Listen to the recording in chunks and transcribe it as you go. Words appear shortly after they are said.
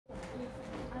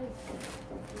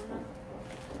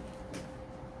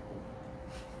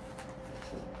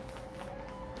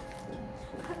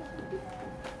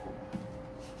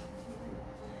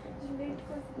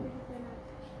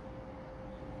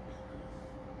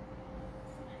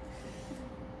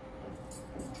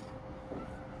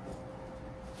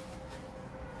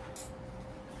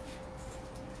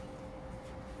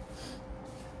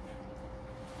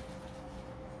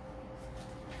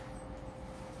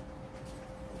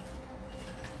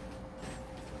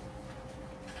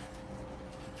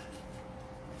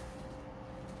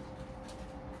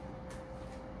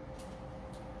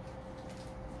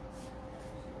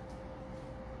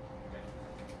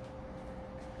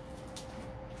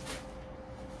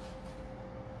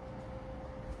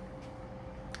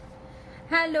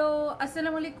Hello,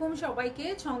 আসসালামু আলাইকুম সবাইকে।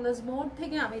 ছন্দাস মোড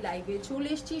থেকে আমি লাইভে চলে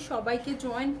এসেছি। সবাইকে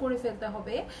জয়েন করে ফেলতে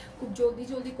হবে খুব জলদি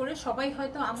জলদি করে। সবাই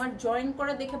হয়তো আমার জয়েন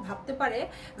করা দেখে ভাবতে পারে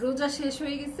রোজা শেষ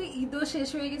হয়ে গেছে, ঈদও শেষ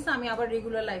হয়ে গেছে, আমি আবার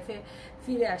রেগুলার লাইফে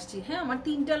ফিরে আসছি। হ্যাঁ, আমার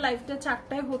 3টা লাইফটা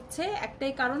 4টায় হচ্ছে,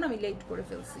 একটাই কারণ আমি লেট করে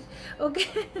ফেলছি। ওকে,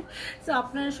 সো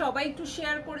আপনারা সবাই একটু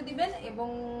শেয়ার করে দিবেন এবং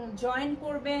জয়েন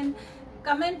করবেন,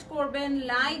 কমেন্ট করবেন,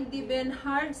 লাইক দিবেন,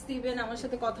 হার্টস দিবেন, আমার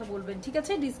সাথে কথা বলবেন, ঠিক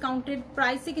আছে? ডিসকাউন্টেড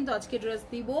প্রাইসে কিন্তু আজকে ড্রেস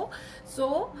দিব। সো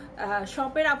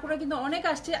শপের আপুরা কিন্তু অনেক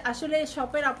আসছে। আসলে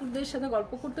শপের আপুদের সাথে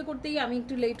গল্প করতে করতেই আমি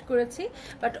একটু লেট করেছি,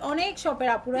 বাট অনেক শপের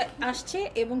আপুরা আসছে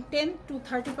এবং 10 to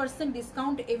 30%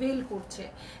 ডিসকাউন্ট এভেল করছে।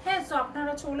 হ্যাঁ, সো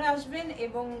আপনারা চলে আসবেন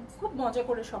এবং খুব মজা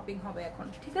করে শপিং হবে এখন,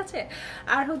 ঠিক আছে?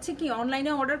 আর হচ্ছে কি,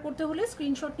 অনলাইনে অর্ডার করতে হলে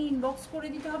স্ক্রিনশট নিয়ে ইনবক্স করে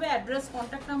দিতে হবে, অ্যাড্রেস,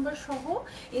 কন্ট্যাক্ট নাম্বার সহ।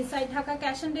 Inside Dhaka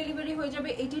cash on delivery হয়ে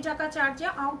যাবে 80 টাকা চার্জে।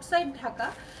 আউটসাইড ঢাকা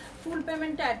ফুল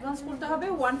পেমেন্টটা অ্যাডভান্স করতে হবে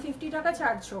 150 টাকা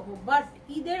চার্জ সহ। বাট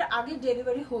ঈদের আগে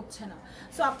ডেলিভারি হচ্ছে না।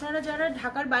 সো আপনারা যারা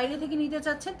ঢাকার বাইরে থেকে নিতে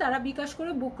চাচ্ছেন তারা বিকাশ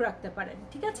করে বুক রাখতে পারেন,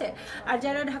 ঠিক আছে? আর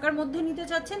যারা ঢাকার মধ্যে নিতে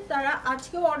চাচ্ছেন তারা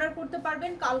আজকেও অর্ডার করতে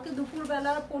পারবেন, কালকে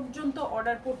দুপুরবেলা পর্যন্ত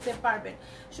অর্ডার করতে পারবেন।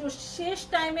 সো শেষ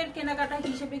টাইমের কেনাকাটা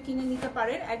হিসেবে কিনে নিতে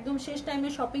পারেন। একদম শেষ টাইমে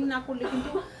শপিং না করলে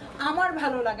কিন্তু আমার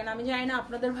ভালো লাগে না। আমি জানি না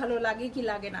আপনাদের ভালো লাগে কি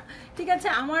লাগে না, ঠিক আছে?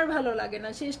 আমার ভালো লাগে না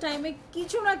শেষ টাইমে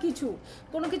কিছু না কিছু,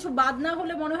 কোনো কিছু বাদ না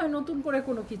হলে মনে হয় নতুন করে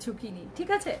কোনো কিছু কিনি, ঠিক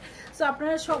আছে? সো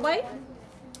আপনারা সবাই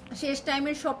শেষ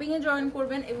টাইমের শপিংয়ে জয়েন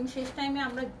করবেন এবং শেষ টাইমে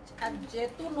আমরা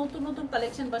যত নতুন নতুন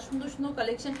কালেকশন বা সুন্দর সুন্দর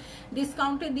কালেকশন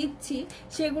ডিসকাউন্টে দিচ্ছি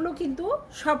সেগুলো কিন্তু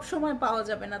সব সময় পাওয়া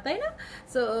যাবে না, তাই না?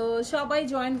 সো সবাই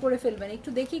জয়েন করে ফেলবেন। একটু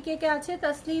দেখি কে কে আছে।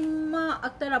 তাসলিমা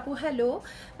আক্তার আপু, হ্যালো।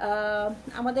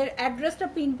 আমাদের অ্যাড্রেসটা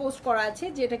পিন পোস্ট করা আছে,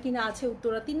 যেটা কিনা আছে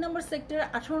উত্তরা 3 নম্বর সেক্টর,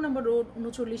 18 নম্বর রোড,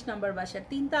 39 নম্বর বাসার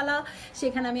 3 তালা।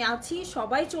 সেখানে আমি আছি।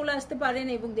 সবাই চলে আসতে পারেন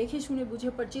এবং দেখে শুনে বুঝে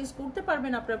পারচেজ করতে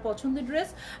পারবেন আপনার পছন্দের ড্রেস।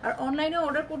 আর অনলাইনে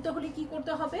অর্ডার করতে হলে কি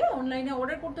করতে হবে? অনলাইনে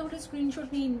অর্ডার করতে হলে স্ক্রিনশট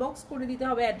নিয়ে ইনবক্স করে দিতে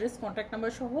হবে, অ্যাড্রেস, কন্ট্যাক্ট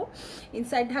নাম্বার সহ।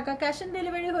 Inside Dhaka cash on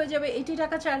delivery হয়ে যাবে 80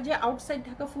 টাকা চার্জে। আউটসাইড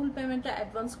ঢাকা ফুল পেমেন্টটা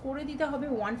অ্যাডভান্স করে দিতে হবে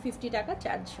 150 টাকা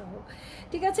চার্জ সহ,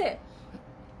 ঠিক আছে?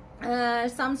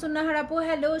 শামসুন নাহার আপু,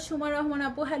 হ্যালো। সুমা রহমান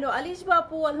আপু, হ্যালো। আলিশ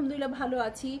বাপু, আলহামদুলিল্লাহ ভালো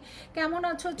আছি। কেমন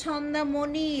আছো? ছন্দা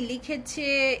মনি লিখেছে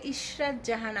ইশরাত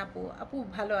জাহান আপু। আপু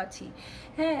ভালো আছি।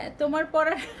 হ্যাঁ, তোমার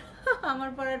পরার আমার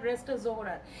পরার ড্রেসটা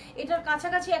জোহরার, এটার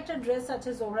কাছাকাছি একটা ড্রেস আছে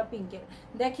জোহরা পিঙ্কের,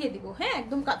 দেখিয়ে দিব। হ্যাঁ,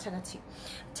 একদম কাছাকাছি।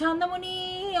 ছন্দামণি,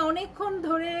 অনেকক্ষণ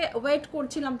ধরে ওয়েট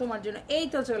করছিলাম তোমার জন্য, এই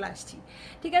তো চলে আসছি,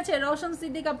 ঠিক আছে? রওশন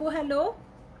সিদ্দিক আপু, হ্যালো।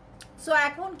 সো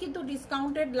এখন কিন্তু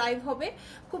ডিসকাউন্টেড লাইভ হবে,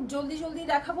 খুব জলদি জলদি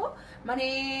দেখাবো, মানে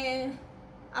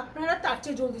আপনারা তার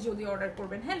চেয়ে জলদি জলদি অর্ডার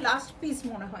করবেন। হ্যাঁ, লাস্ট পিস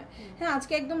মনে হয়। হ্যাঁ,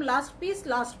 আজকে একদম লাস্ট পিস,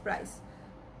 লাস্ট প্রাইস।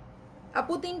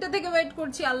 আপু 3টা থেকে ওয়েট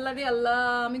করছি, আল্লাহ রে আল্লাহ,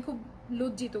 আমি খুব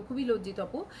লজ্জিত, খুবই লজ্জিত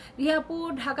আপু। রিয়া আপু,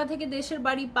 ঢাকা থেকে দেশের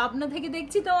বাড়ি, পাবনা থেকে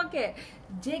দেখছি তোমাকে।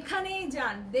 যেখানেই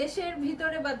যান, দেশের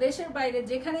ভিতরে বা দেশের বাইরে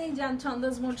যেখানেই যান,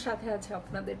 ছন্দাস মোড সাথে আছে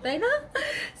আপনাদের, তাই না?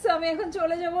 সো আমি এখন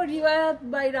চলে যাব রিওয়ায়াত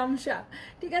বাই রামশা,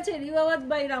 ঠিক আছে? রিওয়ায়াত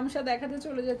বাই রামশা দেখাতে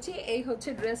চলে যাচ্ছি। এই হচ্ছে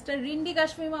ড্রেসটা। রিন্ডি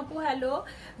কাশ্মীর আপু, হ্যালো।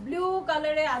 ব্লু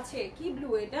কালারে আছে, কি ব্লু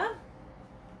এটা?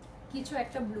 কিছু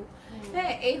একটা ব্লু।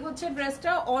 হ্যাঁ, এই হচ্ছে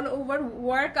ড্রেসটা, অল ওভার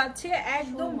ওয়ার্ক আছে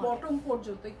একদম বটম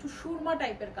পর্যন্ত, একটু সুরমা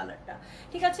টাইপের কালারটা,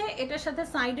 ঠিক আছে? এটার সাথে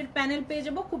সাইডের প্যানেল পেয়ে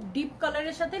যাব, খুব ডিপ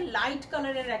কালারের সাথে লাইট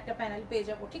কালারের একটা প্যানেল পেয়ে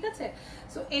যাব, ঠিক আছে?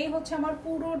 সো এই হচ্ছে আমার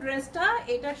পুরো ড্রেসটা।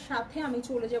 এটার সাথে আমি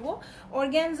চলে যাব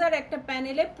অর্গানজার একটা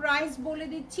প্যানেলে। প্রাইস বলে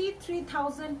দিচ্ছি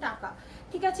 3000 টাকা,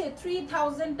 ঠিক আছে?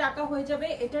 3000 টাকা হয়ে যাবে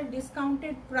এটার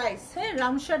ডিসকাউন্টেড প্রাইস। হ্যাঁ,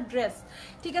 রামশার ড্রেস,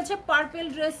 ঠিক আছে? পার্পেল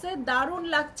ড্রেসে দারুণ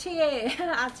লাগছে।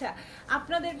 আচ্ছা,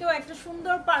 আপনাদেরকেও একটা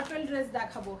সুন্দর পার্পেল ড্রেস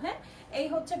দেখাবো। হ্যাঁ, এই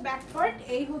হচ্ছে ব্যাক পার্ট,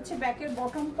 এই হচ্ছে ব্যাকের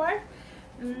বটম পার্ট,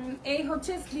 এই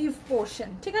হচ্ছে স্লিভ পোর্শন,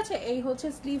 ঠিক আছে? এই হচ্ছে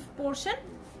স্লিভ পোর্শন,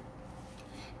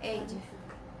 এই যে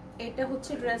এটা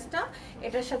হচ্ছে ড্রেসটা।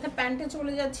 এটার সাথে প্যান্টে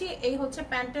চলে যাচ্ছি। এই হচ্ছে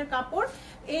প্যান্টের কাপড়।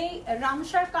 এই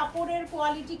রামশার কাপড়ের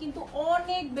কোয়ালিটি কিন্তু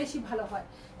অনেক বেশি ভালো হয়।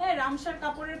 হ্যাঁ, রামশার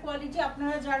কাপড়ের কোয়ালিটি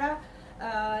আপনারা যারা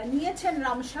নিয়েছেন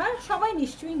রামশার, সবাই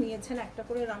নিশ্চয়ই নিয়েছেন, একটা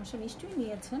করে রামশা নিশ্চয়ই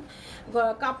নিয়েছেন।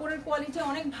 কাপড়ের কোয়ালিটি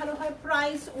অনেক ভালো হয়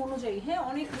প্রাইস অনুযায়ী। হ্যাঁ,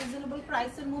 অনেক রিজনেবল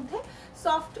প্রাইসের মধ্যে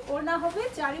সফট ওড়না হবে।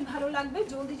 যারই ভালো লাগবে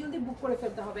জলদি জলদি বুক করে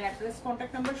ফেলতে হবে, অ্যাড্রেস,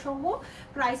 কন্ট্যাক্ট নাম্বার সহ।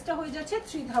 প্রাইসটা হয়ে যাচ্ছে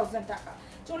 3000 টাকা।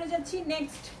 চলে যাচ্ছি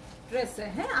নেক্সট ড্রেসে।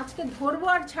 হ্যাঁ, আজকে ধরবো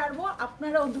আর ছাড়বো,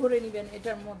 আপনারাও ধরে নেবেন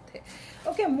এটার মধ্যে।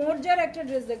 ওকে, মোরজার একটা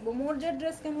ড্রেস দেখবো। মোরজার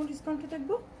ড্রেস কেমন ডিসকাউন্টে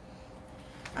দেখবো?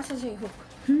 আচ্ছা, যাই হোক,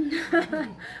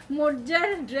 মোরজার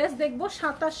ড্রেস দেখবো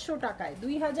 2700 টাকায়,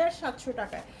 2700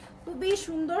 টাকায়। খুবই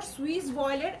সুন্দর সুইস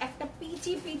ভয়েলের একটা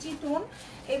পিচি পিচি টোন,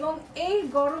 এবং এই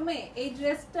গরমে এই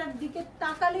ড্রেসটার দিকে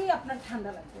তাকালেই আপনার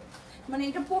ঠান্ডা লাগবে। মানে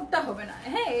এটা পড়তে হবে না।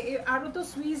 হ্যাঁ, আরও তো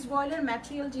সুইস ভয়েলের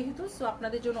ম্যাটেরিয়াল যেহেতু, সো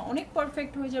আপনাদের জন্য অনেক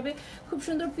পারফেক্ট হয়ে যাবে। খুব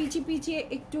সুন্দর পিচিয়ে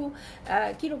একটু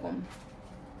কীরকম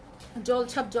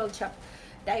জলছাপ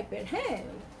টাইপের। হ্যাঁ,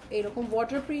 এইরকম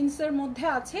ওয়াটার প্রিন্টসের মধ্যে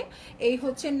আছে। এই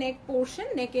হচ্ছে নেক পোর্শন,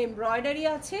 নেকে এমব্রয়ডারি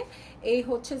আছে। এই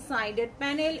হচ্ছে সাইডের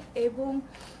প্যানেল এবং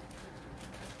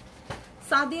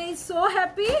সাদিয়া ইজ সো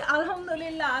হ্যাপি।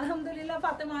 আলহামদুলিল্লাহ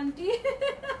ফাতেমা আন্টি।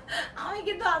 আমি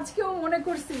কিন্তু আজকেও মনে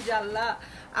করছি যে আল্লাহ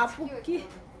আপু কি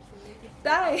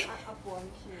তাই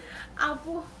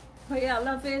আপু হয়ে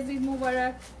আল্লাহ হাফেজ, ঈদ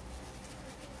মুবারক।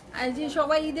 আর যে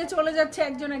সবাই ঈদে চলে যাচ্ছে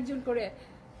একজন করে,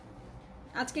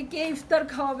 আজকে কে ইফতার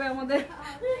খাওয়াবে আমাদের,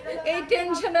 এই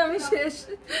টেনশনে আমি শেষ।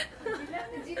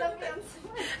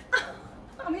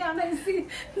 আমি আনাইছি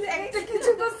একটা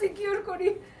কিছু তো সিকিউর করি।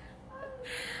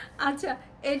 আচ্ছা,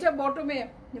 এটা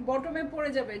বটমে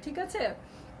পড়ে যাবে, ঠিক আছে।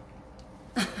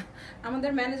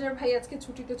 আমাদের ম্যানেজার ভাই আজকে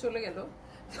ছুটিতে চলে গেল,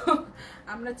 তো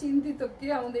আমরা চিন্তিত কে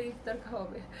আমাদের ইফতার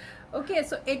খাওয়াবে। ওকে,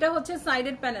 সো এটা হচ্ছে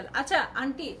সাইডের প্যানেল। আচ্ছা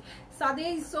aunty, Sadia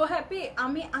is so happy.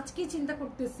 আমি আজকে চিন্তা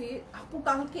করতেছি আপু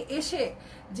কালকে এসে,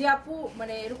 যে আপু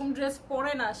মানে এরকম ড্রেস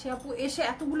পরে না, সে আপু এসে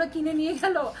এতগুলো কিনে নিয়ে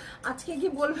গেল, আজকে কি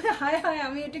বলবে হায়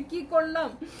আমি এটা কি করলাম।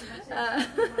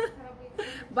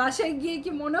 বাসায় গিয়ে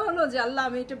কি মনে হলো যে আল্লাহ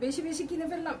আমি এটা বেশি কিনে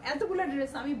ফেললাম এতগুলো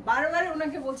ড্রেস। আমি বারবার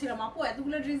ওনাকে বলছিলাম আপু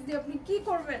এতগুলো ড্রেস দিয়ে আপনি কি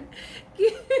করবেন, কি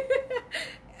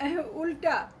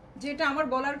উল্টা যেটা আমার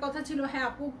বলার কথা ছিল, হ্যাঁ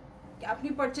আপু আপনি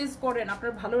পারচেজ করেন,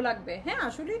 আপনার ভালো লাগবে। হ্যাঁ,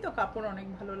 আসলেই তো কাপড় অনেক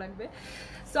ভালো লাগবে।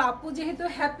 সো আপু যেহেতু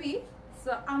হ্যাপি,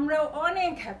 সো আমরাও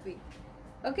অনেক হ্যাপি।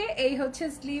 ওকে, এই হচ্ছে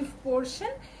স্লিভ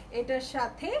পোর্শন, এটার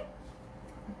সাথে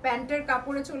প্যান্টের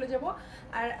কাপড়ে চলে যাব।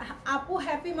 আর আপু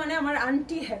হ্যাপি মানে আমার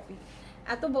আন্টি হ্যাপি।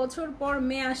 এত বছর পর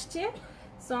মেয়ে আসছে,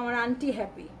 সো আমার আন্টি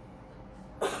হ্যাপি।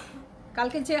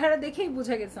 কালকে চেহারা দেখেই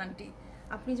বোঝা গেছে আন্টি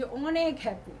আপনি যে অনেক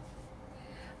হ্যাপি।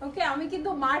 ওকে, আমি কিন্তু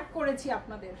মার্ক করেছি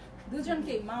আপনাদের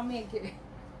দুজনকেই, মা মেয়েকে,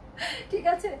 ঠিক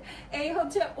আছে। এই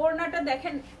হচ্ছে ওড়নাটা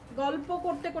দেখেন, গল্প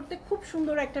করতে করতে খুব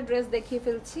সুন্দর একটা ড্রেস দেখিয়ে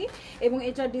ফেলছি এবং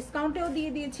এটা ডিসকাউন্টেও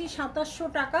দিয়ে দিয়েছি 2700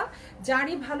 টাকা।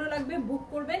 যারই ভালো লাগবে বুক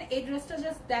করবেন। এই ড্রেসটা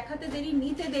জাস্ট দেখাতে দেরি,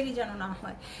 নিতে দেরি যেন না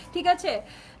হয়, ঠিক আছে।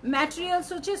 ম্যাটেরিয়ালস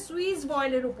হচ্ছে সুইস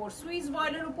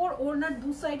ভয়েলের উপর ওড়নার দু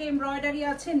সাইডে এমব্রয়ডারি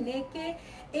আছে, নেকে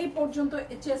এই পর্যন্ত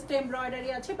চেস্টে এমব্রয়ডারি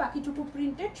আছে, বাকিটুকু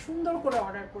প্রিন্টেড। সুন্দর করে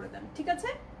অর্ডার করে দেন, ঠিক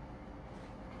আছে।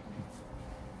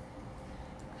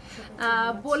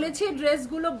 বলেছি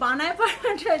ড্রেসগুলো বানায়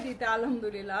পাঠায় দিতে।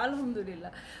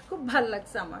 আলহামদুলিল্লাহ খুব ভাল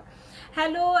লাগছে আমার।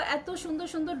 হ্যালো, এত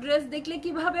সুন্দর ড্রেস দেখলে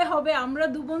কিভাবে হবে? আমরা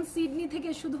দুবোন সিডনি থেকে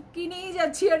শুধু কিনেই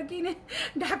যাচ্ছি আর কিনে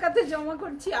ঢাকাতে জমা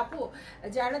করছি। আপু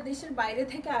যারা দেশের বাইরে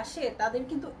থেকে আসে তাদের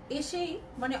কিন্তু এসেই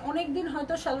মানে অনেকদিন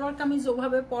হয়তো সালোয়ার কামিজ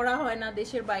ওভাবে পরা হয় না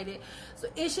দেশের বাইরে, তো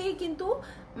এসেই কিন্তু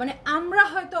মানে আমরা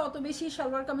হয়তো অত বেশি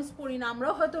সালোয়ার কামিজ পরি না,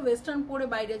 আমরাও হয়তো ওয়েস্টার্ন পরে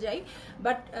বাইরে যাই,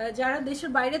 বাট যারা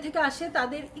দেশের বাইরে থেকে আসে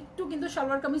তাদের একটু কিন্তু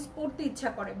সালোয়ার কামিজ পরতে ইচ্ছা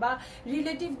করে, বা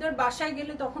রিলেটিভদের বাসায়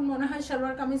গেলে তখন মনে হয়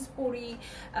সালোয়ার কামিজ পরি,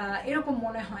 এরকম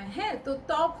মনে হয়। হ্যাঁ, তো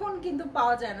তখন কিন্তু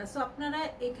পাওয়া যায় না। সো আপনারা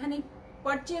এখানে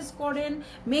পারচেজ করেন,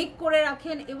 মেক করে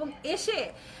রাখেন এবং এসে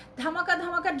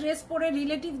ধামাকা ড্রেস পরে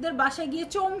রিলেটিভদের বাসায় গিয়ে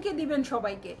চমকে দিবেন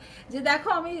সবাইকে যে দেখো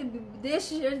আমি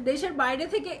দেশের বাইরে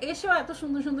থেকে এসেও এত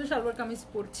সুন্দর সালোয়ার কামিজ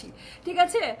পরছি, ঠিক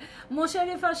আছে।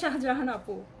 মোশারিফা শাহজাহান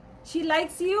আপু, শি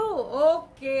লাইকস ইউ।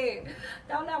 ওকে,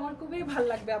 তাহলে আমার খুবই ভালো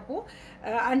লাগবে আপু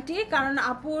আন্টি, কারণ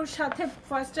আপুর সাথে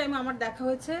ফার্স্ট টাইম আমার দেখা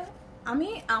হয়েছে।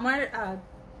 আমার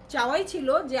চাওয়াই ছিল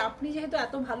যে আপনি যেহেতু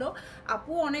এত ভালো,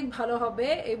 আপু অনেক ভালো হবে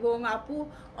এবং আপু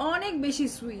অনেক বেশি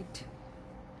সুইট।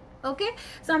 ওকে,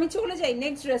 সো আমি চলে যাই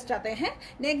নেক্সট ড্রেসটাতে। হ্যাঁ,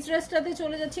 নেক্সট ড্রেসটাতে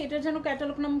চলে যাচ্ছি। এটার যেন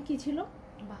ক্যাটালগ নাম কি ছিল?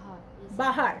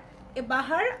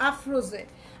 বাহার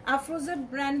আফরোজে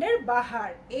ব্র্যান্ডের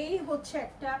বাহার। এই হচ্ছে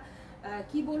একটা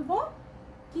কি বলবো,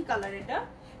 কি কালার এটা?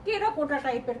 টেরাকোটা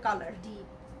টাইপের কালার,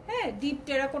 হ্যাঁ ডিপ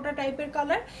টেরাকোটা টাইপের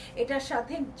কালার। এটার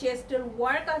সাথে চেস্টের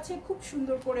ওয়ার্ক আছে, খুব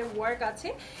সুন্দর করে ওয়ার্ক আছে,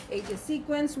 এই যে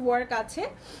সিকোয়েন্স ওয়ার্ক আছে।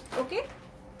 ওকে,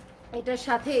 এটার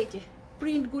সাথে এই যে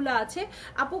প্রিন্টগুলো আছে।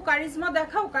 আপু কারিজমা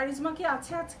দেখাও, কারিজমা কি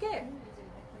আছে আজকে?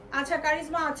 আচ্ছা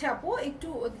কারিজমা আছে আপু, একটু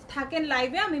থাকেন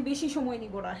লাইভে, আমি বেশি সময়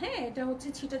নিব না। হ্যাঁ, এটা হচ্ছে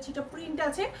ছিটা প্রিন্ট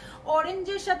আছে,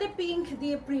 অরেঞ্জের সাথে পিঙ্ক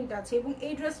দিয়ে প্রিন্ট আছে এবং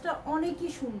এই ড্রেসটা অনেকই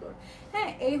সুন্দর। হ্যাঁ,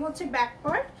 এই হচ্ছে ব্যাক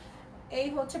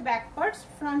পার্ট,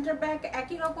 ফ্রন্টের ব্যাক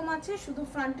একই রকম আছে, শুধু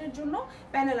ফ্রন্টের জন্য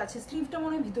প্যানেল আছে। স্লিভটা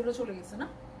মনে হয় ভিতরে চলে গেছে না,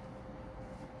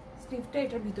 স্লিভটা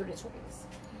এটার ভিতরে চলে গেছে।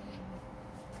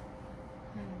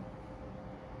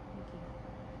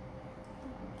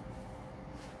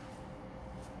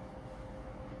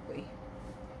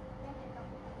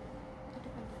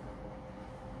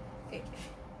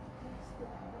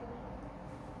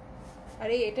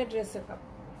 আরে এটা ড্রেসের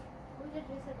কাপড়,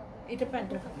 এটা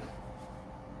প্যান্টের কাপড়।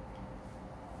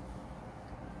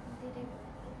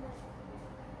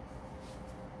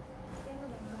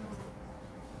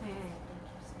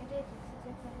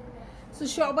 সো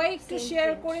সবাই একটু শেয়ার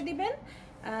করে দিবেন,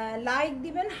 লাইক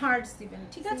দিবেন, হার্টস দিবেন,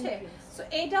 ঠিক আছে? সো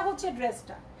এইটা হচ্ছে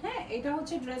ড্রেসটা, হ্যাঁ এটা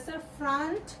হচ্ছে ড্রেসের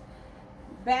ফ্রন্ট,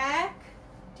 ব্যাক,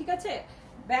 ঠিক আছে?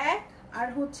 ব্যাক আর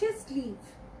হচ্ছে স্লিভ,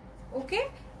 ওকে?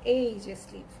 এই যে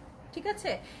স্লিভ, ঠিক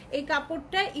আছে? এই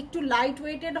কাপড়টা একটু লাইট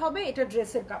ওয়েটেড হবে, এটা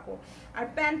ড্রেসের কাপড়। আর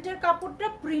প্যান্টের কাপড়টা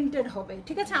প্রিন্টেড হবে,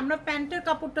 ঠিক আছে? আমরা প্যান্টের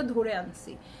কাপড়টা ধরে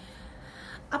আনছি।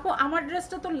 আপু আমার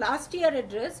ড্রেসটা তো লাস্ট ইয়ারের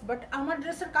ড্রেস, বাট আমার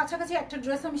ড্রেসের কাছাকাছি একটা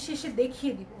ড্রেস আমি শেষে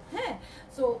দেখিয়ে দিব, হ্যাঁ?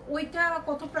 সো ওইটা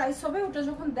কত প্রাইস হবে ওটা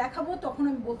যখন দেখাবো তখন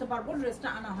আমি বলতে পারবো ড্রেসটা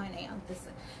আনা হয় নাই, আনতেছে।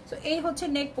 সো এই হচ্ছে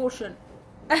নেক পোর্শন।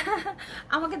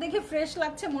 আমাকে দেখে ফ্রেশ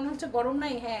লাগছে, মনে হচ্ছে গরম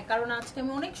নাই, হ্যাঁ কারণ আজকে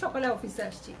আমি অনেক সকালে অফিসে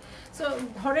আসছি। সো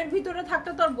ঘরের ভিতরে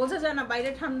থাকলে তো আর বোঝা যায় না বাইরে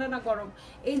ঠান্ডা না গরম,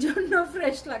 এই জন্য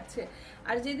ফ্রেশ লাগছে।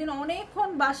 আর যেদিন অনেকক্ষণ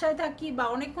বাসায় থাকি বা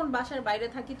অনেকক্ষণ বাসার বাইরে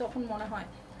থাকি তখন মনে হয়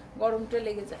গরমটা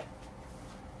লেগে যায়।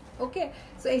 ওকে,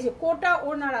 সো এই যে কোটা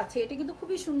ওনার আছে, এটা কিন্তু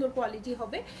খুবই সুন্দর কোয়ালিটি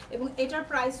হবে এবং এটার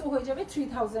প্রাইসও হয়ে যাবে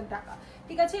 3000 টাকা,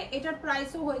 ঠিক আছে? এটার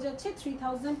প্রাইসও হয়ে যাচ্ছে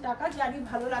 3000 টাকা। যারই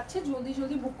ভালো লাগছে জলদি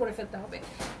জলদি বুক করে ফেলতে হবে,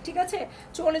 ঠিক আছে?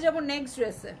 চলে যাব নেক্সট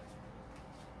ড্রেসে।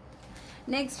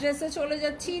 নেক্সট ড্রেসে চলে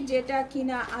যাচ্ছি, যেটা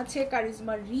কিনা আছে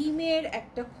কারিজমা রিমের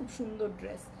একটা খুব সুন্দর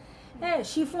ড্রেস, হ্যাঁ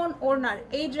শিফন ওড়নার।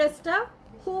 এই ড্রেসটা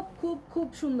খুব খুব খুব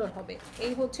সুন্দর হবে।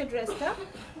 এই হচ্ছে ড্রেসটা,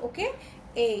 ওকে?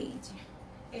 এই যে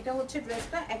এটা হচ্ছে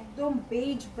ড্রেসটা, একদম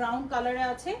বেজ ব্রাউন কালারে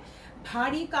আছে,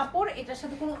 ভারী কাপড়, এটার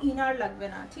সাথে কোনো ইনার লাগবে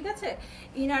না, ঠিক আছে?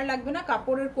 ইনার লাগবে না,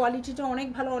 কাপড়ের কোয়ালিটিটা অনেক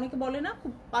ভালো। অনেকে বলে না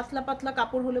খুব পাতলা পাতলা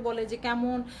কাপড় হলে বলে যে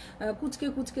কেমন কুচকে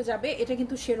কুচকে যাবে, এটা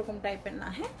কিন্তু সেরকম টাইপের না,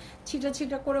 হ্যাঁ ছিটা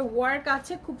ছিটা করে ওয়ার্ক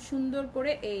আছে খুব সুন্দর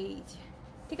করে, এই যে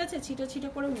ঠিক আছে ছিটা ছিটা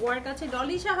করে ওয়ার্ক আছে।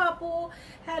 ডলি সাহা আপু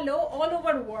হ্যালো, অল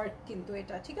ওভার ওয়ার্ক কিন্তু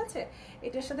এটা, ঠিক আছে?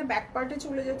 এটার সাথে ব্যাক পার্টে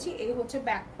চলে যাচ্ছি, এই হচ্ছে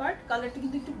ব্যাক পার্ট, কালারটা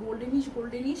কিন্তু একটু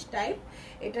গোল্ডেনিশ টাইপ।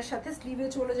 এটার সাথে স্লিভে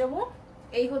চলে যাব,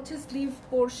 এই হচ্ছে স্লিভ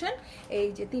পোর্শন, এই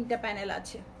যে 3টা প্যানেল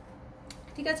আছে,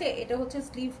 ঠিক আছে? এটা হচ্ছে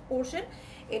স্লিভ পোর্শন।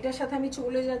 এটার সাথে আমি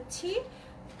চলে যাচ্ছি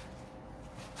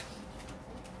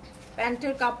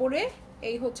প্যান্টের কাপড়ে,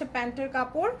 এই হচ্ছে প্যান্টের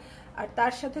কাপড়, আর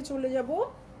তার সাথে চলে যাব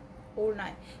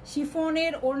ওড়নায়।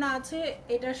 শিফনের ওড়না আছে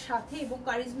এটার সাথে, এবং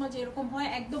কারিজমা যেরকম হয়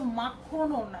একদম মাখন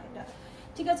ওড়না এটা,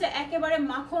 ঠিক আছে? একেবারে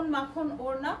মাখন মাখন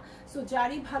ওড়না। সো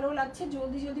যারই ভালো লাগছে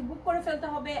জলদি জলদি বুক করে ফেলতে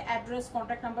হবে, অ্যাড্রেস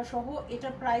কন্ট্যাক্ট নাম্বার সহ।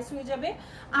 এটার প্রাইস হয়ে যাবে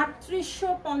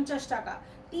 3850 টাকা,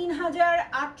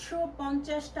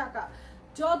 3850 টাকা।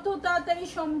 যত তাড়াতাড়ি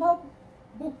সম্ভব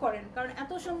বুক করেন, কারণ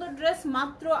এত সুন্দর ড্রেস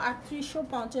মাত্র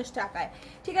 3850 টাকায়,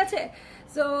 ঠিক আছে?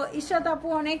 সো ইশরাত আপু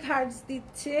অনেক হার্টস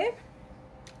দিচ্ছে।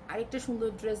 আরেকটা সুন্দর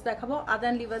ড্রেস দেখাবো,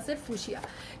 আদান লিভাসের ফুশিয়া,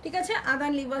 ঠিক আছে?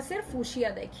 আদান লিভাসের ফুশিয়া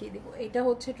দেখিয়ে দিব। এটা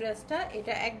হচ্ছে ড্রেসটা,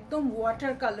 এটা একদম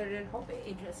ওয়াটার কালারের হবে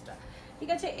এই ড্রেসটা, ঠিক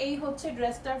আছে? এই হচ্ছে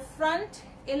ড্রেসটার ফ্রন্ট,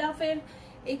 এলাফের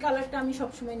এই কালারটা আমি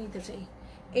সবসময় নিতে চাই।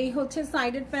 এই হচ্ছে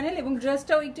সাইডের প্যানেল, এবং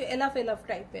ড্রেসটাও একটু এলাফ এলাফ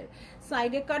টাইপের,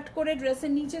 সাইডে কাট করে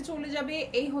ড্রেসের নিচে চলে যাবে।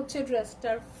 এই হচ্ছে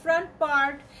ড্রেসটার ফ্রন্ট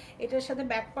পার্ট, এটার সাথে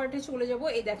ব্যাক পার্টে চলে যাব।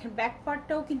 এই দেখেন ব্যাক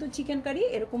পার্টটাও কিন্তু চিকেন কারি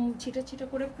এরকম ছিটা ছিটা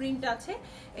করে প্রিন্ট আছে।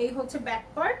 এই হচ্ছে ব্যাক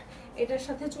পার্ট, এটার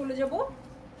সাথে চলে যাব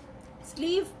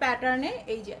স্লিভ প্যাটার্নে।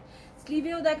 এই যে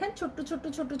স্লিভেও দেখেন ছোট্ট ছোট্ট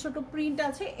ছোট ছোট প্রিন্ট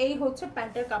আছে। এই হচ্ছে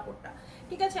প্যান্টের কাপড়টা,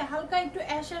 ঠিক আছে? হালকা একটু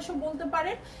অ্যাশ অ্যাশও বলতে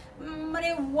পারেন, মানে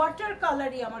ওয়াটার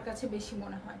কালারই আমার কাছে বেশি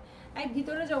মনে হয়। এক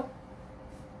ভিতরে যাও।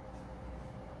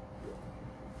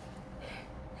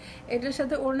 এটার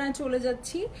সাথে ওড়নায় চলে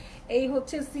যাচ্ছি, এই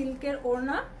হচ্ছে সিল্কের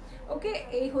ওড়না, ওকে?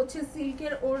 এই হচ্ছে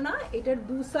সিল্কের ওড়না, এটার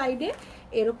দু সাইডে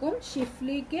এরকম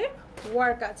শিফলিকের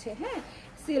ওয়ার্ক আছে, হ্যাঁ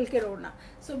সিল্কের ওড়না।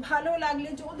 সো ভালো লাগলে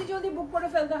জলদি জলদি বুক করে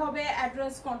ফেলতে হবে,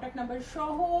 অ্যাড্রেস কন্ট্যাক্ট নাম্বার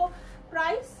সহ।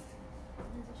 প্রাইস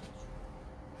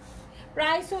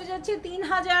হয়ে যাচ্ছে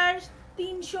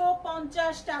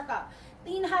 3350 টাকা,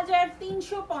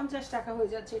 3350 টাকা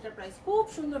হয়ে যাচ্ছে এটার প্রাইস। খুব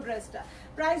সুন্দর ড্রেসটা,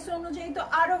 প্রাইস অনুযায়ী তো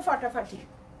আরো ফাটাফাটি।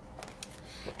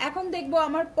 এখন দেখবো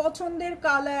আমার পছন্দের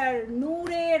কালার,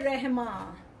 নূরে রেহমা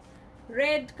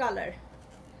রেড কালার,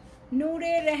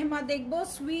 নূরে রেহমা দেখবো,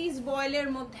 সুইস বয়েলের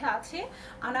মধ্যে আছে।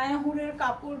 আনায়াহুরের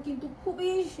কাপড় কিন্তু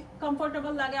খুবই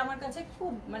কমফোর্টেবল লাগে আমার কাছে,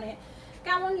 খুব মানে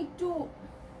কেমন একটু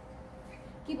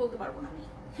কি বলতে পারবো না আমি,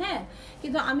 হ্যাঁ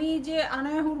কিন্তু আমি যে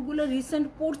আনায়াহুরগুলো রিসেন্ট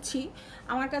পরছি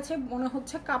আমার কাছে মনে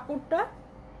হচ্ছে কাপড়টা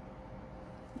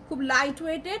খুব লাইট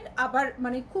ওয়েটেড, আবার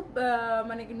মানে খুব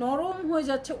মানে নরম হয়ে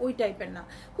যাচ্ছে ওই টাইপের না,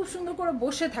 খুব সুন্দর করে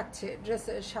বসে থাকছে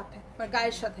ড্রেসের সাথে বা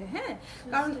গায়ের সাথে, হ্যাঁ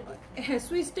কারণ হ্যাঁ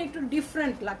সুইচটা একটু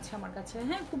ডিফারেন্ট লাগছে আমার কাছে,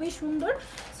 হ্যাঁ খুবই সুন্দর।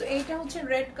 সো এইটা হচ্ছে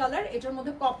রেড কালার, এটার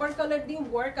মধ্যে কপার কালার দিয়ে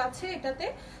ওয়ার্ক আছে এটাতে,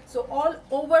 সো অল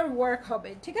ওভার ওয়ার্ক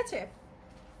হবে, ঠিক আছে?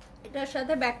 এটার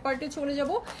সাথে ব্যাক পার্টে চলে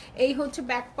যাব। এই হচ্ছে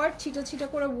ব্যাক পার্ট, ছিটা ছিটা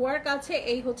করে ওয়ার্ক আছে।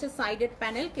 এই হচ্ছে সাইডেড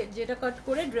প্যানেল যেটা কাট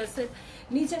করে ড্রেসের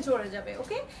নিচে চলে যাবে।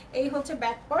 ওকে, এই হচ্ছে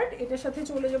ব্যাক পার্ট। এটার সাথে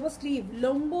চলে যাব স্লিভ,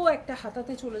 লম্বো একটা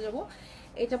হাতাতে চলে যাব।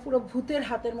 এটা পুরো ভূতের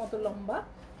হাতের মতো লম্বা,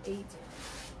 এই যে,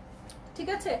 ঠিক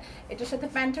আছে। এটার সাথে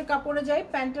প্যান্টের কাপড়ে যাই,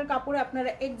 প্যান্টের কাপড়ে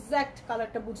আপনারা এক্স্যাক্ট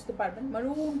কালারটা বুঝতে পারবেন,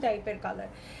 মারুন টাইপের কালার,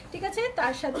 ঠিক আছে।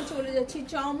 তার সাথে চলে যাচ্ছি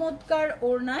চমৎকার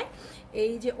ওড়নায়।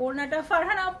 এই যে ওড়নাটা,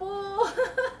 ফারহান আপু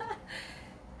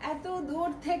এত দূর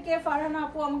থেকে ফারহান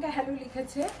আপু আমাকে হ্যালো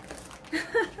লিখেছে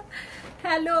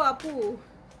হ্যালো আপু।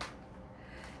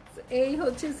 এই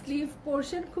হচ্ছে স্লিভ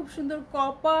পোর্শন, খুব সুন্দর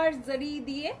কপার জারি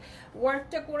দিয়ে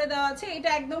ওয়ার্কটা করে দেওয়া আছে। এটা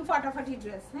একদম ফাটাফাটি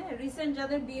ড্রেস, হ্যাঁ। রিসেন্ট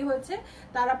যাদের বিয়ে হয়েছে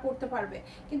তারা পরতে পারবে,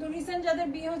 কিন্তু রিসেন্ট যাদের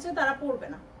বিয়ে হয়েছে তারা পরবে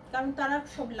না, কারণ তারা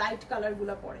সব লাইট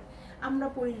কালারগুলো পরে, আমরা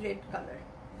পরি রেড কালার।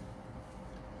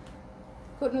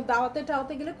 কোনো দাওয়াতে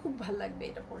টাওয়াতে গেলে খুব ভালো লাগবে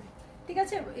এটা পরে, ঠিক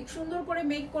আছে। সুন্দর করে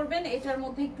মেক করবেন, এটার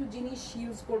মধ্যে একটু জিনিস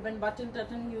ইউজ করবেন, বাটন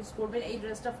টাটন ইউজ করবেন, এই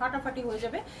ড্রেসটা ফাটাফাটি হয়ে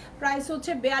যাবে। প্রাইস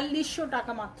হচ্ছে 4200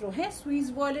 টাকা মাত্র, হ্যাঁ। Swiss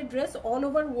বয়েলের dress, all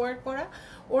over work করা,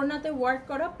 ওড়নাতে ওয়ার্ক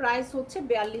করা, প্রাইস হচ্ছে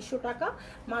 4200 টাকা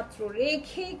মাত্র,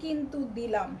 রেখে কিন্তু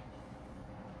দিলাম।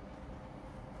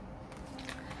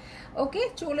 ওকে,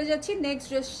 চলে যাচ্ছি নেক্সট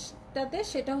ড্রেসটাতে,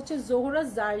 সেটা হচ্ছে জোহরা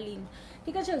জার্লিন,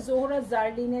 ঠিক আছে। জোহরা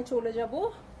জার্লিনে চলে যাব।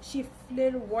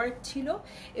 শিফলের ওয়ার্ক ছিল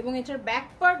এবং এটার ব্যাক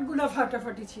পার্টগুলো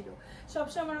ফাটাফাটি ছিল।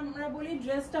 সবসময় আমরা বলি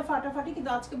ড্রেসটা ফাটাফাটি,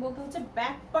 কিন্তু আজকে বলতে হচ্ছে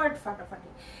ব্যাক পার্ট ফাটাফাটি,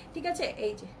 ঠিক আছে।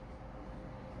 এই যে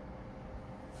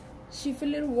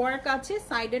শিফলের ওয়ার্ক আছে,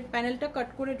 সাইডেড প্যানেলটা কাট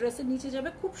করে ড্রেসের নিচে যাবে,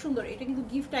 খুব সুন্দর। এটা কিন্তু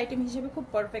গিফট আইটেম হিসেবে খুব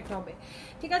পারফেক্ট হবে,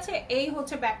 ঠিক আছে। এই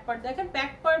হচ্ছে ব্যাক পার্ট, দেখেন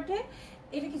ব্যাক পার্টে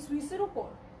এটা কি সুইসের উপর,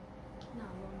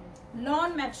 লন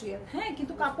ম্যাটেরিয়াল, হ্যাঁ,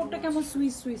 কিন্তু কাপড়টা কেমন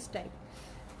সুইস সুইস টাইপ।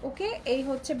 ওকে, এই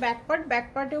হচ্ছে ব্যাক পার্ট, ব্যাক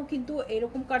পার্টেও কিন্তু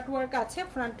এরকম কাটওয়ার্ক আছে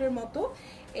ফ্রন্টের মতো।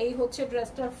 এই হচ্ছে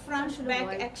ড্রেসটার ফ্রন্ট ব্যাক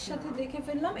একসাথে দেখে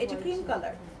ফেললাম। এটা ক্রিম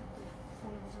কালার,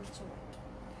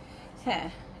 হ্যাঁ,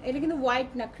 এটা কিন্তু হোয়াইট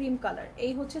না, ক্রিম কালার।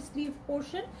 এই হচ্ছে স্লিভ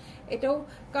পোর্শন, এটাও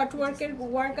কাটওয়ার্কের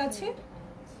ওয়ার্ক আছে।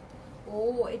 ও,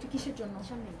 এটা কিসের জন্য?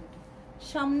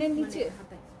 সামনের নিচে,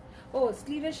 ও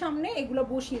স্লিভের সামনে এগুলো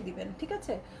বসিয়ে দিবেন, ঠিক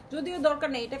আছে। যদিও দরকার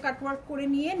নেই, এটা কাটওয়ার্ক করে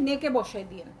নিয়ে নেকে বসাই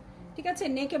দিয়েন, ঠিক আছে,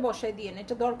 নেকে বসাই দিয়েন,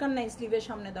 এটা দরকার নাই স্লিভের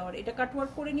সামনে দেওয়ার। এটা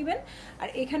কাটওয়ার্ক করে নেবেন, আর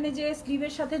এখানে যে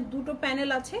স্লিভের সাথে দুটো প্যানেল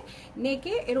আছে,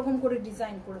 নেকে এরকম করে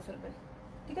ডিজাইন করে ফেলবেন,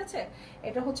 ঠিক আছে।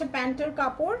 এটা হচ্ছে প্যান্টের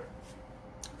কাপড়,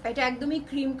 এটা একদমই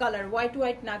ক্রিম কালার, হোয়াইট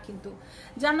হোয়াইট না কিন্তু।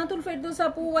 জান্নাতুল ফেরদৌস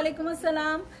আপু, ওয়ালাইকুম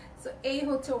আসসালাম। সো এই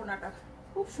হচ্ছে ওনাটা,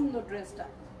 খুব সুন্দর ড্রেসটা।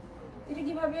 এটা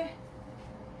কিভাবে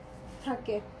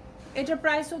থাকে, এটার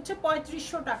প্রাইস হচ্ছে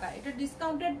 3500 টাকা, এটা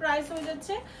ডিসকাউন্টেড প্রাইস হয়ে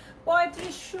যাচ্ছে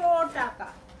 3500 টাকা,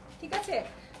 ঠিক আছে।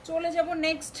 চলে যাব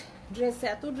নেক্সট ড্রেসে।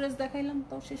 এত ড্রেস দেখাইলাম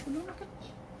তো শেষ হলো না কেন?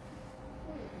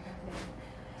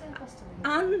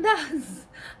 আন্দাজ,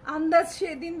 আন্দাজ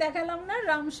সেদিন দেখালাম না,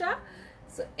 রামসা।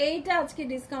 সো এইটা আজকে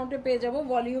ডিসকাউন্টে পেয়ে যাব,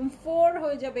 ভলিউম 4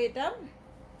 হয়ে যাবে, এটা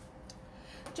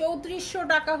 3400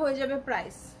 টাকা হয়ে যাবে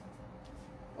প্রাইস।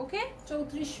 ওকে,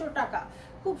 3400 টাকা,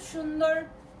 খুব সুন্দর।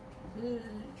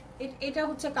 এটা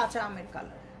হচ্ছে কাঁচা আমের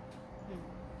কালার,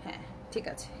 হ্যাঁ, ঠিক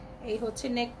আছে। এই হচ্ছে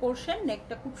নেক পোর্শন,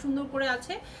 নেকটা খুব সুন্দর করে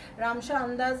আছে। রামসা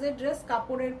আন্দাজের ড্রেস,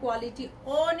 কাপড়ের কোয়ালিটি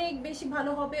অনেক বেশি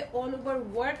ভালো হবে, অল ওভার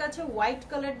ওয়ার্ক আছে হোয়াইট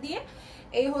কালার দিয়ে।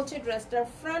 এই হচ্ছে ড্রেসটার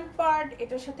ফ্রন্ট পার্ট,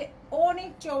 এটার সাথে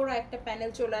অনেক চওড়া একটা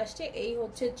প্যানেল চলে আসছে, এই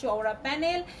হচ্ছে চওড়া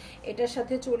প্যানেল। এটার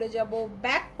সাথে চলে যাব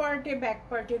ব্যাক পার্টে, ব্যাক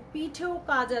পার্টের পিঠেও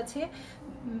কাজ আছে,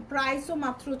 প্রাইসও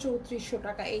মাত্র 3400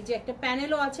 টাকা। এই যে একটা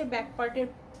প্যানেলও আছে ব্যাক পার্টের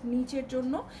নিচের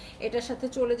জন্য। এটার সাথে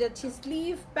চলে যাচ্ছি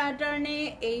স্লিভ প্যাটার্নে,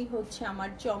 এই হচ্ছে আমার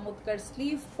চমৎকার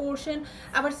স্লিভ পোর্শন,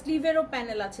 আবার স্লিভেরও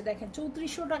প্যানেল আছে। দেখেন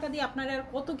 3400 টাকা দিয়ে আপনারা আর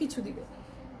কত কিছু দিবে।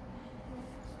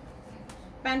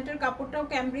 প্যান্টের কাপড়টাও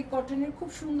ক্যামব্রিক কটনের, খুব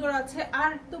সুন্দর আছে,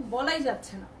 আর তো বলাই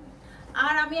যাচ্ছে না।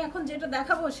 আর আমি এখন যেটা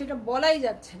দেখাবো সেটা বলাই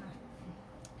যাচ্ছে না,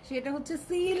 সেটা হচ্ছে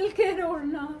সিল্কের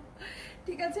ওড়না,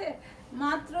 ঠিক আছে।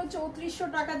 মাত্র 3400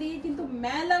 টাকা দিয়ে কিন্তু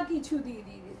মেলা কিছু দিয়ে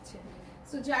দিচ্ছে।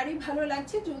 সো যারই ভালো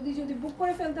লাগছে যদি বুক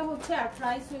করে ফেলতে হচ্ছে, আর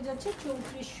প্রাইস হয়ে যাচ্ছে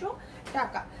 3400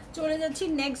 টাকা। চলে যাচ্ছি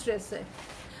নেক্সট ড্রেসে।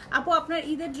 আপু আপনার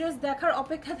ঈদের ড্রেস দেখার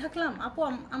অপেক্ষা থাকলাম। আপু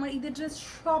আমার ঈদের ড্রেস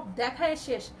সব দেখায়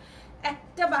শেষ,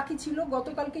 একটা বাকি ছিল,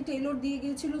 গতকালকে টেইলর দিয়ে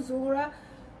গিয়েছিল জোহরা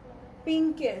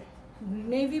পিঙ্কের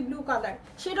নেভি ব্লু কালার,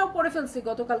 সেটাও পরে ফেলছি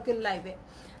গতকালকের লাইভে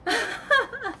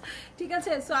ঠিক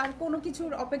আছে। সো আর কোনো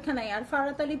কিছুর অপেক্ষা নাই। আর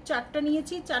ফারাত আলিফ 4টা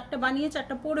নিয়েছি, 4টা বানিয়ে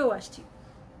 4টা পরেও আসছি,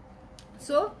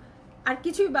 সো আর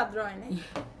কিছুই বাদ রয় নাই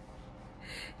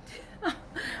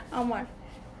আমার।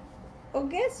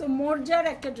 ওকে, সো মোরজার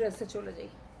একটা ড্রেসে চলে যাই,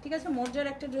 ঠিক আছে। মোরজার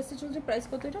একটা ড্রেসে চলে যাই, প্রাইস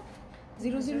কত এটা?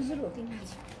 000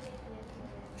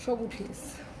 সব উঠিস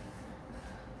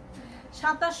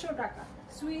 2700 টাকা।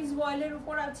 সুইস বয়েলের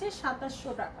উপর আছে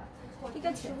 2700 টাকা, ঠিক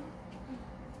আছে।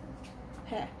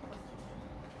 হ্যাঁ,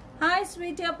 হাই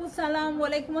সুইটি আপু, সালাম।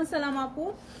 ওয়ালাইকুম আসসালাম আপু।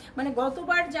 মানে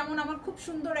গতবার যেমন আমার খুব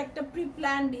সুন্দর একটা প্রি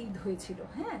প্ল্যান্ড ঈদ হয়েছিল,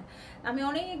 হ্যাঁ, আমি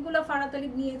অনেকগুলো ফাড়াতালি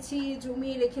নিয়েছি,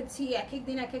 জমিয়ে রেখেছি, এক এক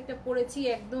দিন এক একটা পড়েছি,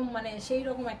 একদম মানে সেই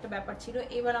রকম একটা ব্যাপার ছিল।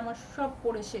 এবার আমার সব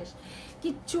পড়ে শেষ,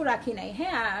 কিচ্ছু রাখি নাই।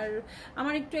 হ্যাঁ, আর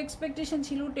আমার একটু এক্সপেকটেশন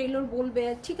ছিল টেইলর বলবে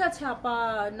ঠিক আছে আপা,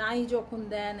 নাই যখন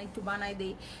দেন একটু বানাই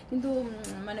দেই, কিন্তু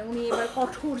মানে উনি এবার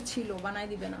কঠোর ছিল, বানাই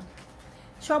দিবে না।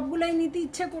 সবগুলাই নিতে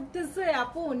ইচ্ছা করতেছে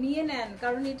আপু, নিয়ে নেন,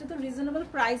 কারণ এটা তো রিজনেবল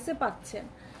প্রাইসে পাচ্ছেন।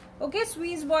 ওকে,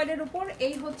 সুইস বয়েলের উপর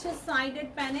এই হচ্ছে সাইডেড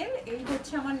প্যানেল, এই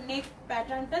হচ্ছে আমার নেক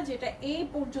প্যাটার্নটা, যেটা এই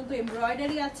পর্যন্ত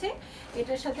এমব্রয়ডারি আছে।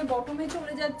 এটার সাথে বটমে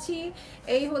চলে যাচ্ছি,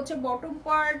 এই হচ্ছে বটম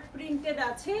পার্ট প্রিন্টেড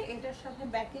আছে, এটার সাথে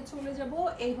ব্যাকে চলে যাব,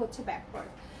 এই হচ্ছে ব্যাক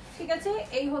পার্ট, ঠিক আছে।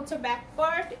 এই হচ্ছে ব্যাক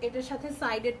পার্ট, এটার সাথে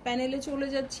সাইডেড প্যানেলে চলে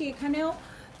যাচ্ছি, এখানেও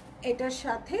এটার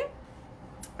সাথে।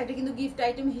 এটা কিন্তু গিফট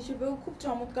আইটেম হিসেবেও খুব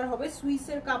চমৎকার হবে,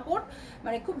 সুইসের কাপড়,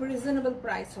 মানে খুব রিজনেবল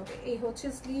প্রাইস হবে। এই হচ্ছে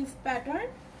স্লিভ প্যাটার্ন,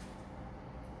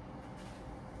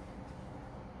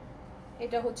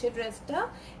 এটা হচ্ছে ড্রেসটা,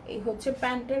 এই হচ্ছে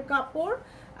প্যান্টের কাপড়,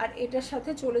 আর এটার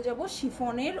সাথে চলে যাব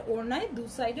শিফনের ওড়নায়, দু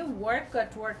সাইডে ওয়ার্ক,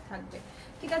 কাট ওয়ার্ক থাকবে,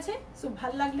 ঠিক আছে। সো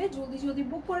ভাল লাগলে জলদি জলদি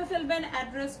বুক করে ফেলবেন,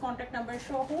 অ্যাড্রেস কন্ট্যাক্ট নাম্বার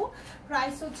সহ।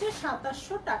 প্রাইস হচ্ছে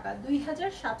 2700 টাকা,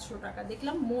 2700 টাকা।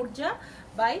 দেখলাম মোরজা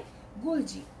বাই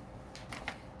গুলজি।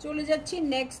 চলে যাচ্ছি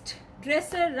নেক্সট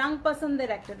ড্রেসের, রং পছন্দের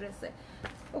একটা ড্রেসে।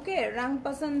 ওকে, রং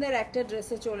পছন্দের একটা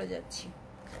ড্রেসে চলে যাচ্ছি।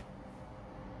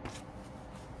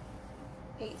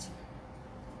 এই যে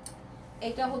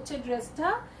এইটা হচ্ছে ড্রেসটা,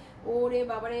 ওরে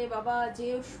বাবারে বাবা, যে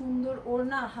সুন্দর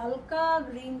ওড়না, হালকা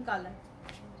গ্রিন কালার,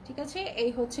 ঠিক আছে।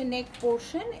 এই হচ্ছে নেক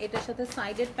পোর্শন, এটার সাথে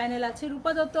সাইডেড প্যানেল আছে।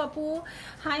 রূপা দত্ত আপু,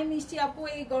 হাই মিষ্টি আপু,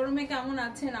 এই গরমে কেমন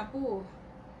আছেন আপু?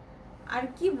 আর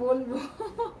কি বলবো,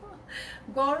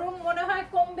 গরম মনে হয়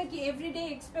কমবে কি, এভরিডে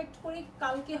এক্সপেক্ট করি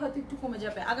কালকে হয়তো একটু কমে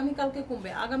যাবে, আগামীকালকে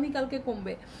কমবে, আগামীকালকে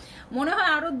কমবে, মনে হয়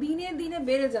আরো দিনে দিনে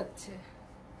বেড়ে যাচ্ছে।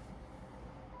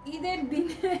 ঈদের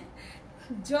দিনে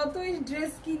যতই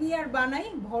ড্রেস কিনি আর বানাই,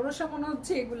 ভরসা মনে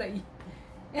হচ্ছে এগুলাই।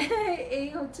 এই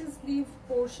হচ্ছে স্লিভ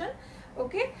পোর্শন।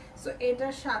 ওকে, সো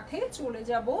এটার সাথে চলে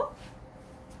যাব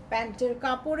প্যান্টের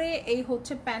কাপড়ে, এই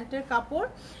হচ্ছে প্যান্টের কাপড়।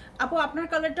 আপু আপনার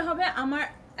কালারটা হবে আমার,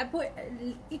 আপু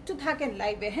একটু থাকেন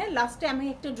লাইভে, হ্যাঁ, লাস্টে আমি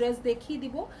একটা ড্রেস দেখিয়ে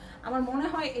দিব, আমার মনে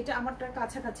হয় এটা আমারটার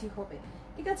কাছাকাছি হবে,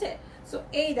 ঠিক আছে। সো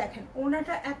এই দেখেন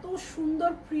ওড়নাটা এত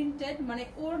সুন্দর প্রিন্টেড, মানে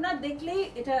ওড়না দেখলেই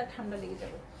এটা ঠান্ডা লেগে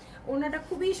যাবে। ওড়নাটা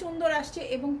খুবই সুন্দর আসছে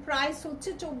এবং প্রাইস হচ্ছে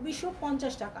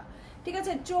 2450 টাকা, ঠিক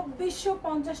আছে।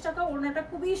 2450 টাকা, ওড়নাটা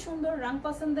খুবই সুন্দর, রং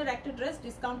পছন্দের একটা ড্রেস,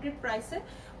 ডিসকাউন্টেড প্রাইসে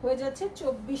হয়ে যাচ্ছে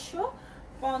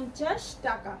 2450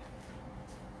 টাকা।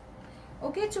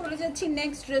 ওকে, চলে যাচ্ছি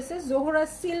নেক্সট ড্রেসে, জোহরা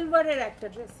সিলভারের একটা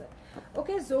ড্রেসে।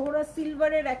 ওকে, জোহরা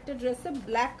সিলভারের একটা ড্রেসে,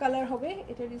 ব্ল্যাক কালার হবে,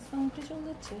 এটা ডিসকাউন্টে চলে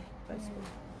যাচ্ছে।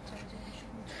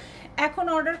 এখন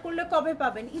অর্ডার করলে কবে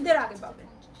পাবেন? ঈদের আগে পাবেন,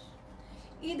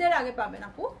 ঈদের আগে পাবেন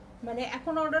আপু। মানে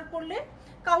এখন অর্ডার করলে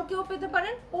কালকেও পেতে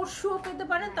পারেন, পরশুও পেতে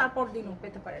পারেন, তারপর দিনও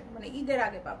পেতে পারেন, মানে ঈদের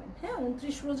আগে পাবেন। হ্যাঁ,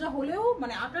 29 রোজা হলেও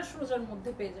মানে 28 রোজার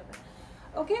মধ্যে পেয়ে যাবেন।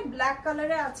 ওকে, ব্ল্যাক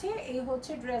কালারে আছে, এই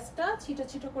হচ্ছে ড্রেসটা, ছিটা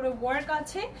ছিটা করে ওয়ার্ক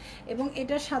আছে এবং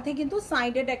এটার সাথে কিন্তু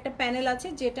সাইডেড একটা প্যানেল আছে,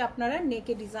 যেটা আপনারা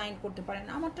নেকে ডিজাইন করতে পারেন,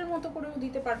 আমারটার মতো করেও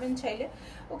দিতে পারবেন চাইলে।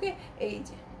 ওকে, এই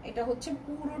যে এটা হচ্ছে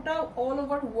পুরোটা অল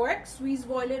ওভার ওয়ার্ক, সুইস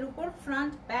বয়েলের উপর,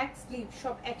 ফ্রন্ট ব্যাক স্লিভ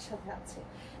সব একসাথে আছে,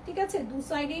 ঠিক আছে। দু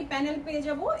সাইডেই প্যানেল পেয়ে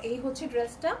যাব। এই হচ্ছে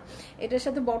ড্রেসটা, এটার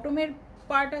সাথে বটমের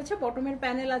পার্ট আছে, বটমের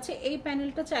প্যানেল আছে, এই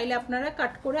প্যানেলটা চাইলে আপনারা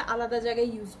কাট করে আলাদা জায়গায়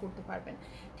ইউজ করতে পারবেন,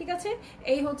 ঠিক আছে।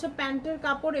 এই হচ্ছে প্যান্টের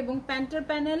কাপড় এবং প্যান্টের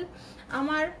প্যানেল।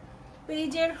 আমার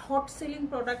পেজের হট সেলিং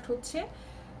প্রোডাক্ট হচ্ছে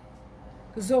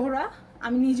জোহরা,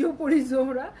 আমি নিজেও পরি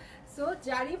জোহরা। সো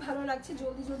যারই ভালো লাগছে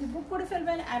জলদি জলদি বুক করে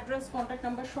ফেলবেন, অ্যাড্রেস কন্ট্যাক্ট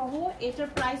নাম্বার সহ। এটার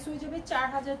প্রাইস হয়ে যাবে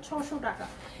 4600 টাকা,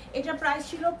 এটার প্রাইস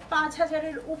ছিল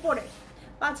 5000-এর উপরে,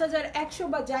 5100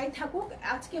 বা যাই থাকুক,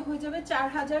 আজকে হয়ে যাবে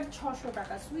 4600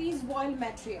 টাকা, সুইস বয়েল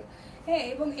ম্যাটেরিয়াল। হ্যাঁ,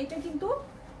 এবং এটা কিন্তু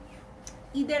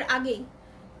ঈদের আগেই,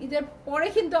 ঈদের পরে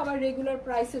কিন্তু আবার রেগুলার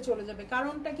প্রাইসে চলে যাবে।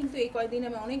 কারণটা কিন্তু এই কয়দিন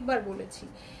আমি অনেকবার বলেছি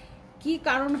কি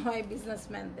কারণ হয়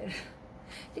বিজনেসম্যানদের,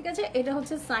 ঠিক আছে। এটা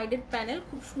হচ্ছে সাইডেড প্যানেল,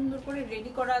 খুব সুন্দর করে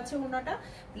রেডি করা আছে, ওনাটা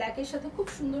ব্ল্যাকের সাথে খুব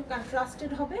সুন্দর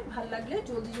কন্ট্রাস্টেড হবে, ভাল লাগলে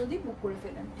জলদি জলদি বুক করে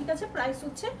ফেলেন, ঠিক আছে। প্রাইস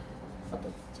হচ্ছে কত?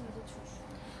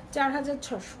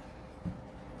 4600।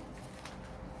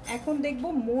 এখন দেখবো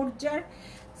মোরজার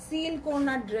সিল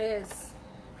কর্নার ড্রেস,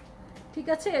 ঠিক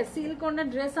আছে। সিল কর্নার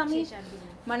ড্রেস আমি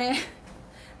মানে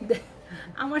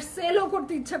আমার সেলও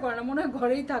করতে ইচ্ছা করে না, মনে হয়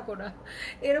ঘরেই থাকো না,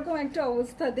 এরকম একটা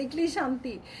অবস্থা, দেখলেই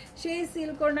শান্তি। সেই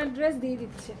সিল কর্নার ড্রেস দিয়ে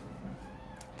দিচ্ছে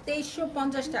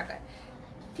 2350 টাকায়,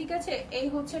 ঠিক আছে, এই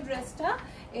হচ্ছে ড্রেসটা,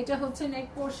 এটা হচ্ছে নেক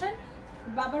পোর্শন,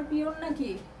 বাবার পিওর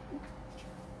নাকি।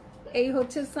 এই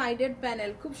হচ্ছে সাইডের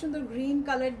প্যানেল, খুব সুন্দর গ্রিন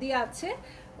কালার দিয়ে আছে।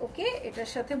 ওকে, এটার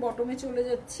সাথে বটমে চলে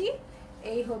যাচ্ছি।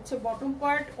 এই হচ্ছে bottom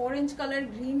part, orange colour,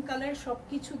 green colour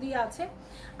সবকিছু দিয়ে আছে।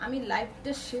 আমি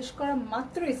লাইভটা শেষ করা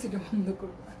মাত্র এসিটা বন্ধ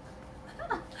করব,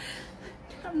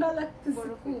 ঠান্ডা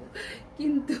লাগতেছে খুব,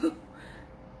 কিন্তু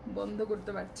বন্ধ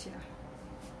করতে পারছি না।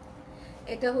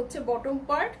 এটা হচ্ছে বটম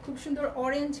পার্ট, খুব সুন্দর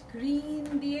অরেঞ্জ গ্রিন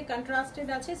দিয়ে কন্ট্রাস্টেড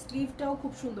আছে, স্লিভটাও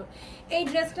খুব সুন্দর। এই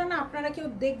ড্রেসটা না আপনারা কেউ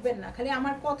দেখবেন না, খালি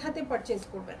আমার কথাতে পারচেজ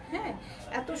করবেন। হ্যাঁ,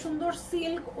 এত সুন্দর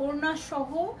সিল্ক ওড়না সহ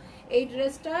এই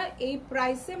ড্রেসটা এই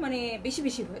প্রাইসে মানে বেশি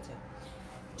বেশি হয়েছে।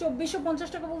 2450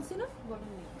 টাকা বলছি না?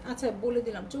 আচ্ছা বলে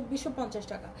দিলাম, 2450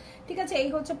 টাকা। ঠিক আছে, এই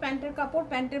হচ্ছে প্যান্টের কাপড়,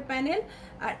 প্যান্টের প্যানেল,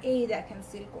 আর এই দেখেন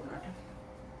সিল্ক ওড়নাটা।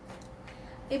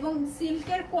 এবং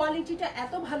সিল্কের কোয়ালিটিটা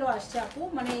এত ভালো আসছে আপু,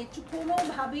 মানে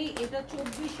কোনোভাবেই এটা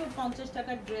 2450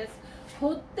 টাকার ড্রেস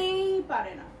হতেই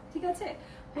পারে না। ঠিক আছে,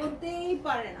 হতেই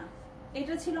পারে না।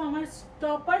 এটা ছিল আমার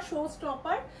স্টপার, শো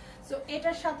স্টপার। সো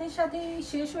এটার সাথে সাথে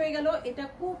শেষ হয়ে গেল। এটা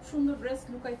খুব সুন্দর ড্রেস,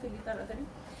 লুকাই ফেলি তাড়াতাড়ি।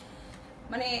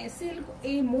 মানে সিল্ক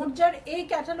এই মোর্জার এই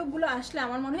ক্যাটালগুলো আসলে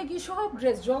আমার মনে হয় কি সব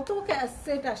ড্রেস যত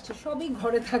সেট আসছে সবই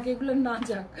ঘরে থাকে, এগুলো না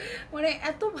যাক, মানে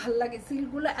এত ভাল লাগে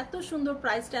সিল্কগুলো, এত সুন্দর,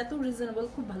 প্রাইসটা এত রিজনেবল,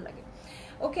 খুব ভাল লাগে।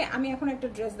 ওকে, আমি এখন একটা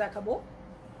ড্রেস দেখাবো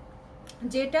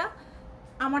যেটা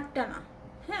আমারটা না,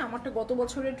 হ্যাঁ আমারটা গত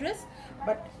বছরের ড্রেস,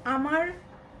 বাট আমার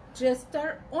ড্রেসটার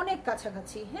অনেক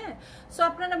কাছাকাছি। হ্যাঁ, সো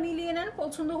আপনারা মিলিয়ে নেন,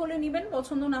 পছন্দ হলে নেবেন,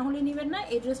 পছন্দ না হলে নেবেন না।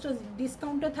 এই ড্রেসটা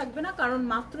ডিসকাউন্টে থাকবে না, কারণ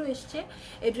মাত্র এসছে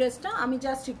এই ড্রেসটা। আমি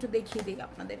জাস্ট একটু দেখিয়ে দিই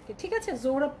আপনাদেরকে। ঠিক আছে,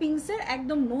 জোহরা পিঙ্কসের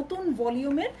একদম নতুন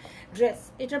ভলিউমের ড্রেস।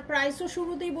 এটার প্রাইসও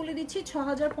শুরুতেই বলে দিচ্ছি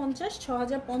 6050,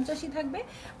 6050ই থাকবে।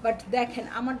 বাট দেখেন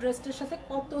আমার ড্রেসটার সাথে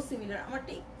কত সিমিলার।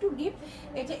 আমারটা একটু ডিপ,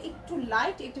 এটা একটু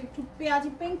লাইট, এটা একটু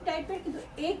পেঁয়াজি পিঙ্ক টাইপের, কিন্তু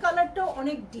এই কালারটাও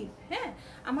অনেক ডিপ। হ্যাঁ,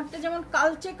 আমারটা যেমন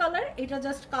কালচে কালার, এটা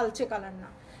জাস্ট কালচে কালার না।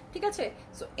 ঠিক আছে,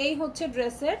 সো এই হচ্ছে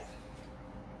ড্রেসের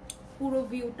পুরো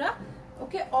ভিউটা।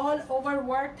 ওকে, অল ওভার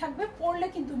ওয়ার্ক থাকবে, পরলে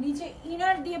কিন্তু নিচে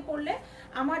ইনার দিয়ে পরলে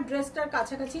আমার ড্রেসটার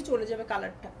কাছাকাছি চলে যাবে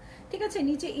কালারটা। ঠিক আছে,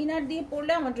 নিচে ইনার দিয়ে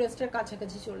পরলে আমার ড্রেসটার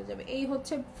কাছাকাছি চলে যাবে। এই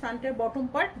হচ্ছে ফ্রন্টের বটম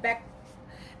পার্ট,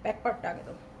 ব্যাক পার্টটা আগে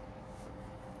তো।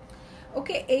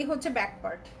 ওকে, এই হচ্ছে ব্যাক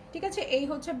পার্ট। ঠিক আছে, এই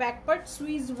হচ্ছে ব্যাক পার্ট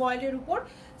সুইস ভয়েলের উপর।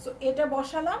 সো এটা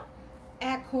বসালাম,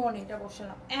 এখন এটা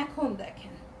বসালাম, এখন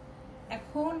দেখেন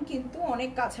এখন কিন্তু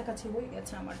অনেক কাছাকাছি হয়ে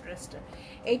গেছে আমার ড্রেসটা।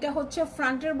 এইটা হচ্ছে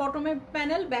ফ্রন্টের বটমের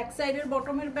প্যানেল, ব্যাক সাইডের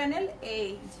বটমের প্যানেল।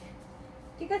 এই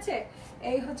ঠিক আছে,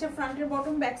 এই হচ্ছে ফ্রন্টের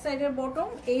বটম, ব্যাক সাইডের বটম।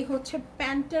 এই হচ্ছে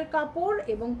প্যান্টের কাপড়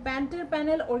এবং প্যান্টের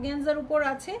প্যানেল অর্গানজার উপর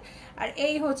আছে। আর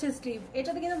এই হচ্ছে স্লিভ।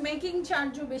 এটাতে কিন্তু মেকিং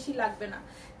চার্জও বেশি লাগবে না।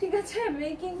 ঠিক আছে,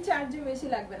 মেকিং চার্জও বেশি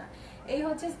লাগবে না। এই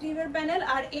হচ্ছে স্লিভের প্যানেল,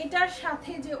 আর এটার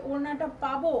সাথে যে ওড়নাটা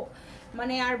পাবো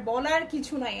মানে আর বলার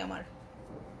কিছু নাই আমার।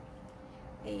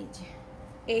 এই যে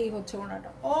এই হচ্ছে ওড়নাটা,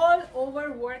 অল ওভার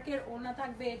ওয়ার্কের ওড়না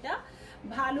থাকবে এটা।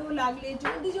 ভালো লাগলে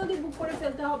জলদি জলদি বুক করে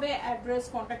ফেলতে হবে, অ্যাড্রেস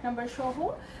কন্ট্যাক্ট নাম্বার সহ।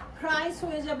 প্রাইস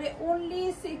হয়ে যাবে অনলি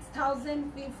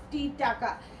 6050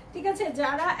 টাকা। ঠিক আছে,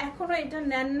 যারা এখনো এটা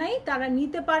নেন নাই তারা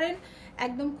নিতে পারেন,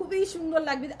 একদম খুবই সুন্দর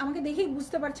লাগবে। আমাকে দেখেই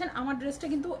বুঝতে পারছেন আমার ড্রেসটা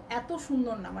কিন্তু এত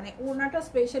সুন্দর না, মানে ওড়নাটা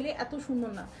স্পেশালি এত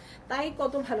সুন্দর না, তাই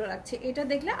কত ভালো লাগছে। এটা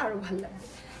দেখলে আরো ভালো লাগবে।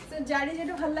 যারই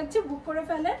যেটা ভালো লাগছে বুক করে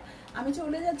ফেলেন। আমি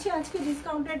চলে যাচ্ছি আজকে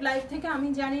ডিসকাউন্টেড লাইভ থেকে। আমি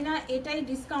জানি না এটাই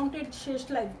ডিসকাউন্টেড শেষ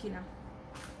লাইভ কিনা,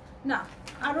 না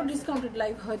আরও ডিসকাউন্টেড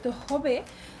লাইভ হয়তো হবে,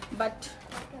 বাট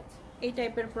এই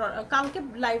টাইপের কালকে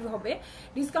লাইভ হবে,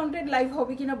 ডিসকাউন্টেড লাইভ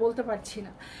হবে কিনা বলতে পারছি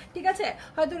না। ঠিক আছে,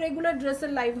 হয়তো রেগুলার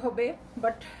ড্রেসের লাইভ হবে,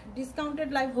 বাট ডিসকাউন্টেড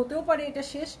লাইভ হতেও পারে এটা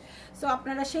শেষ। সো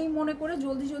আপনারা সেই মনে করে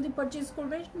জলদি জলদি পারচেজ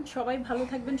করবেন। সবাই ভালো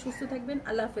থাকবেন, সুস্থ থাকবেন।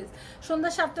 আল্লাহ হাফেজ।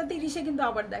 সন্ধ্যা 7:30 কিন্তু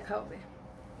আবার দেখা হবে।